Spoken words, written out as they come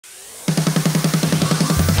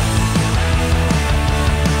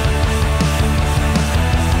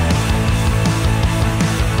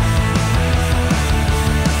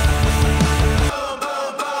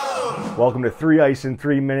Welcome to 3 Ice in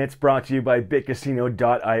 3 Minutes, brought to you by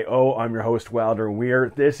BitCasino.io. I'm your host, Wilder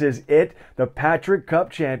Weir. This is it, the Patrick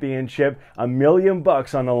Cup Championship, $1 million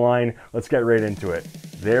on the line. Let's get right into it.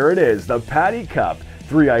 There it is, the Patty Cup.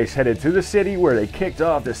 3 Ice headed to the city where they kicked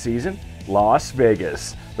off the season, Las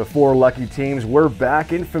Vegas. The 4 lucky teams were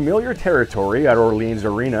back in familiar territory at Orleans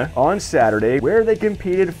Arena on Saturday, where they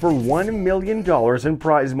competed for $1 million in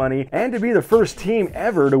prize money and to be the first team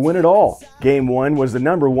ever to win it all. Game 1 was the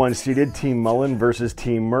number 1 seeded Team Mullen versus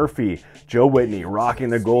Team Murphy. Joe Whitney, rocking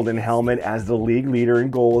the golden helmet as the league leader in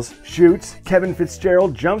goals, shoots. Kevin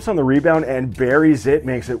Fitzgerald jumps on the rebound and buries it,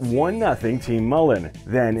 makes it 1-0 Team Mullen.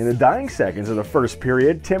 Then, in the dying seconds of the first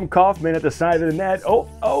period, Tim Kaufman at the side of the net.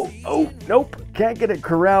 Nope. Can't get it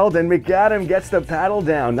corralled, and McAdam gets the paddle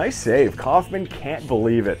down. Nice save. Kaufman can't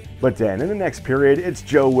believe it. But then, in the next period, it's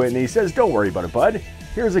Joe Whitney. Says, don't worry about it, bud.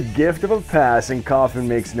 Here's a gift of a pass, and Kaufman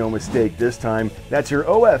makes no mistake this time. That's your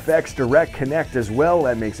OFX direct connect as well.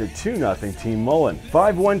 That makes it 2-0 Team Mullen.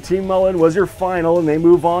 5-1 Team Mullen was your final, and they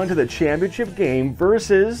move on to the championship game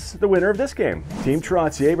versus the winner of this game. Team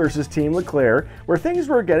Trottier versus Team Leclerc, where things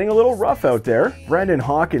were getting a little rough out there. Brendan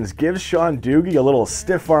Hawkins gives Sean Doogie a little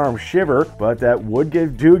stiff arm shiver, but that would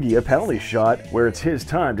give Doogie a penalty shot where it's his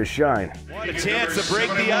time to shine. What a chance to break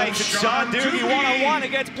the ice, and Sean Doogie one-on-one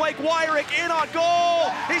against Blake Weir in on goal.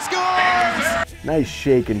 He scores! Nice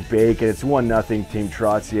shake and bake, and it's 1-0 Team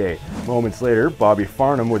Trottier. Moments later, Bobby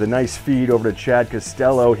Farnham with a nice feed over to Chad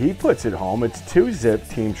Costello. He puts it home. It's 2-0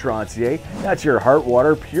 Team Trottier. That's your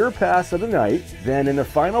Heartwater pure pass of the night. Then in the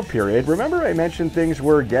final period, remember I mentioned things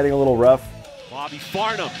were getting a little rough? Bobby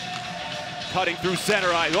Farnham cutting through center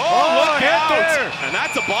ice. Look out! There. And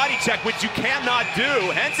that's a body check, which you cannot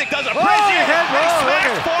do. Hensick does a bridge and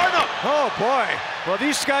smacks Farnham. Oh boy. Well,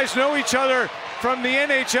 these guys know each other from the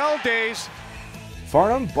NHL days.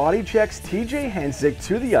 Farnham body checks TJ Hensick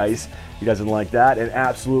to the ice. He doesn't like that and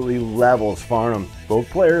absolutely levels Farnham. Both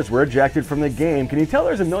players were ejected from the game. Can you tell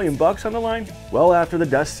there's $1 million on the line? Well, after the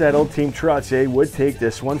dust settled, Team Trottier would take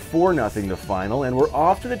this one 4-0 the final, and we're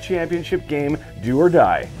off to the championship game, do or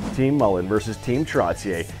die. Team Mullen versus Team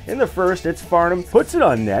Trottier. In the first, it's Farnham, puts it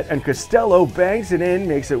on net, and Costello bangs it in,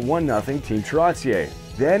 makes it 1-0 Team Trottier.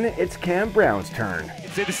 Then it's Cam Brown's turn. You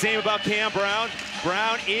can say the same about Cam Brown.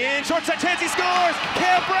 Brown in, short side chance, he scores!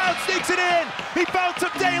 Cam Brown sneaks it in! He found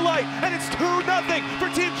some daylight, and it's 2-0 for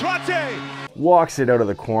Team Trottier! Walks it out of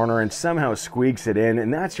the corner and somehow squeaks it in,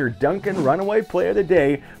 and that's your Duncan Runaway Player of the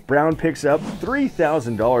Day. Brown picks up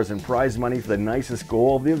 $3,000 in prize money for the nicest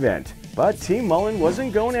goal of the event. But Team Mullen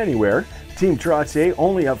wasn't going anywhere. Team Trottier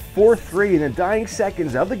only up 4-3 in the dying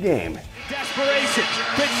seconds of the game. Desperation,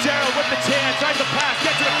 Fitzgerald with the chance, tries to pass,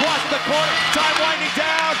 gets it across the corner, time winding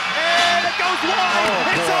down, and it goes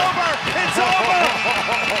wide! It's over!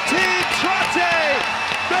 Team Trottier,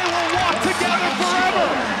 they will walk together forever!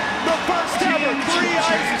 The first ever 3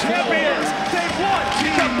 Ice champions! They've won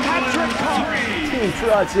the Patrick Cup! Team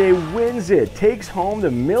Trottier wins it, takes home the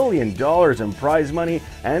 $1 million in prize money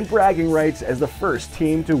and bragging rights as the first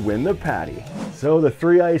team to win the Patty. So the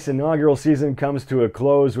 3 Ice inaugural season comes to a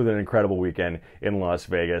close with an incredible weekend in Las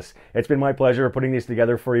Vegas. It's been my pleasure putting these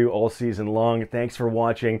together for you all season long. Thanks for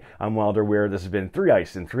watching. I'm Wilder Weir. This has been 3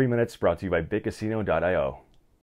 Ice in 3 Minutes, brought to you by BitCasino.io.